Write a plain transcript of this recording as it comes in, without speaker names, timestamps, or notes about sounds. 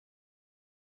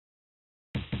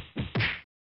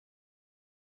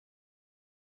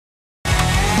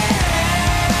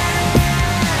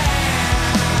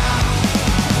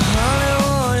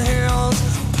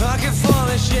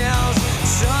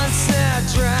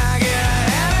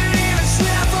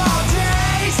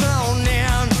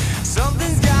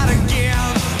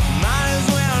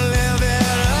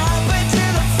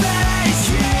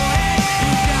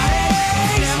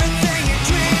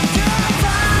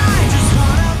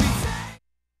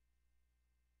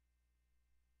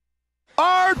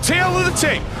tale of the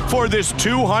tape for this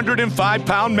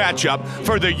 205-pound matchup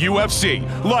for the UFC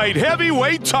light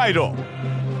heavyweight title.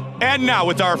 And now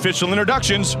with our official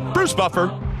introductions, Bruce Buffer.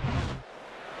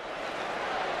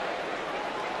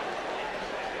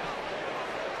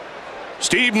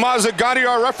 Steve Mazzagatti,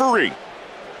 our referee.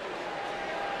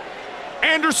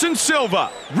 Anderson Silva,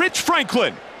 Rich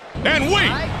Franklin, and we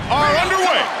are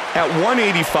underway. At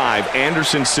 185,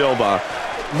 Anderson Silva,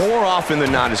 more often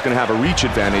than not, is going to have a reach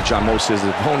advantage on most of his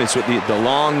opponents. With the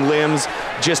long limbs,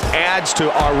 just adds to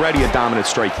already a dominant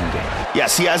striking game.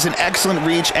 Yes, he has an excellent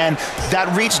reach, and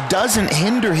that reach doesn't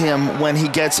hinder him when he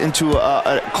gets into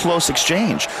a close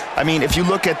exchange. I mean, if you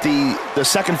look at the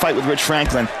second fight with Rich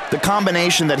Franklin, the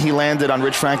combination that he landed on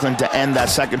Rich Franklin to end that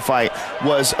second fight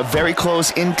was a very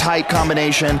close, in-tight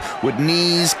combination with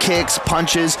knees, kicks,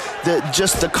 punches.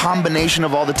 Just the combination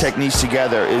of all the techniques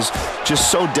together is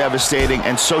just so devastating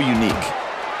and so unique.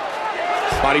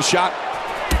 Body shot.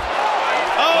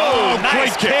 Oh,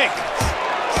 nice kick.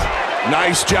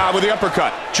 Nice job with the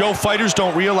uppercut. Joe, fighters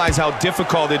don't realize how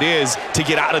difficult it is to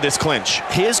get out of this clinch.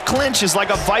 His clinch is like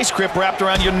a vice grip wrapped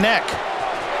around your neck.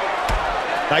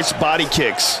 Nice body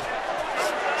kicks.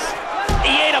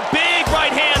 He ate a big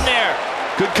right hand there.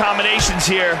 Good combinations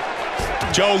here.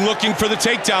 Joe looking for the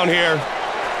takedown here.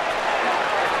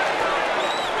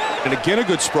 And again, a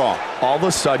good sprawl. All of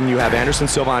a sudden, you have Anderson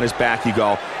Silva on his back. You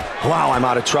go, wow, I'm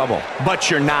out of trouble.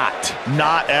 But you're not.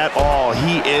 Not at all.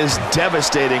 He is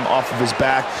devastating off of his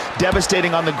back,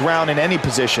 devastating on the ground in any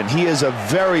position. He is a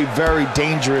very, very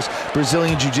dangerous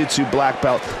Brazilian Jiu-Jitsu black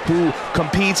belt who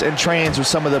competes and trains with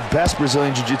some of the best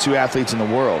Brazilian Jiu-Jitsu athletes in the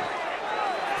world.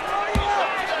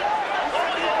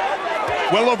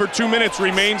 Well over 2 minutes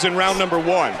remains in round number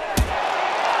 1.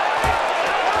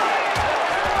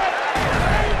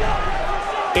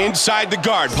 Inside the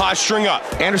guard, posturing up.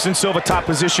 Anderson Silva, top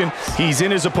position. He's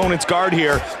in his opponent's guard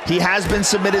here. He has been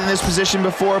submitted in this position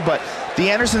before, but the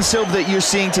Anderson Silva that you're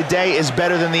seeing today is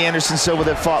better than the Anderson Silva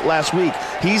that fought last week.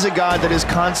 He's a guy that is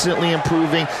constantly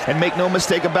improving, and make no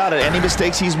mistake about it, any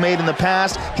mistakes he's made in the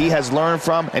past, he has learned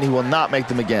from, and he will not make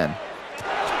them again.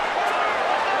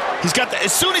 He's got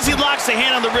as soon as he locks the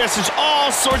hand on the wrist, there's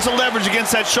all sorts of leverage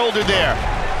against that shoulder there.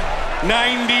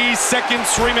 90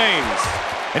 seconds remains.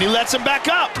 And he lets him back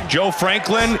up. Joe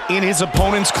Franklin in his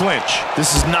opponent's clinch.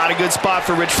 This is not a good spot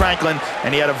for Rich Franklin,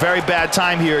 and he had a very bad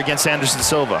time here against Anderson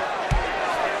Silva.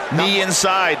 Knee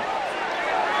inside.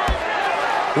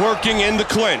 Working in the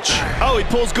clinch. Oh, he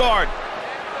pulls guard.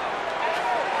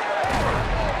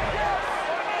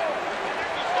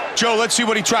 Joe, let's see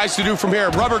what he tries to do from here.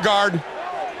 Rubber guard.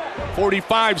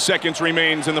 45 seconds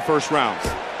remains in the first round.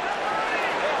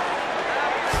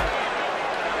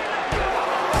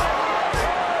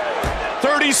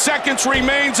 Seconds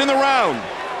remains in the round.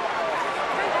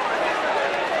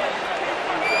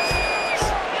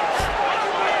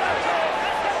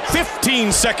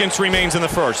 $15 seconds remains in the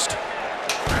first.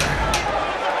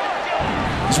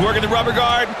 He's working the rubber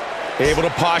guard. Able to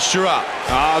posture up.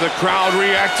 The crowd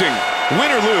reacting. Win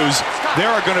or lose, there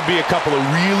are going to be a couple of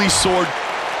really sore.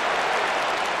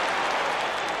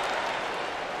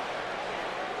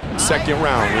 Second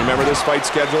round. Remember this fight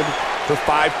scheduled for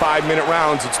 5 5-minute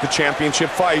rounds. It's the championship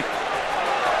fight.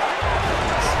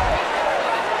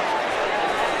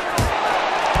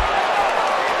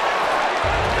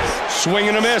 Swing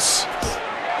and a miss.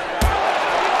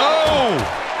 Oh!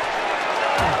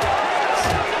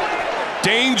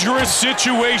 Dangerous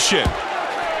situation.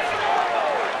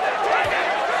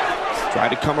 Try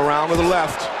to come around with the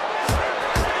left.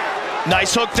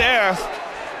 Nice hook there.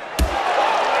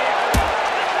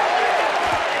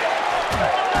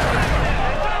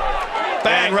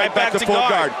 Bang, right back to full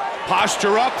guard.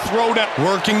 Posture up, throw down.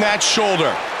 Working that shoulder.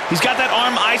 He's got that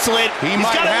arm isolated. He's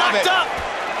got it have locked it. up.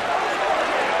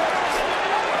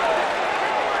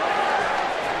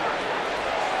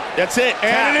 That's it.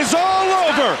 And it is all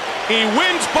over. He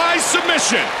wins by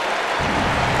submission.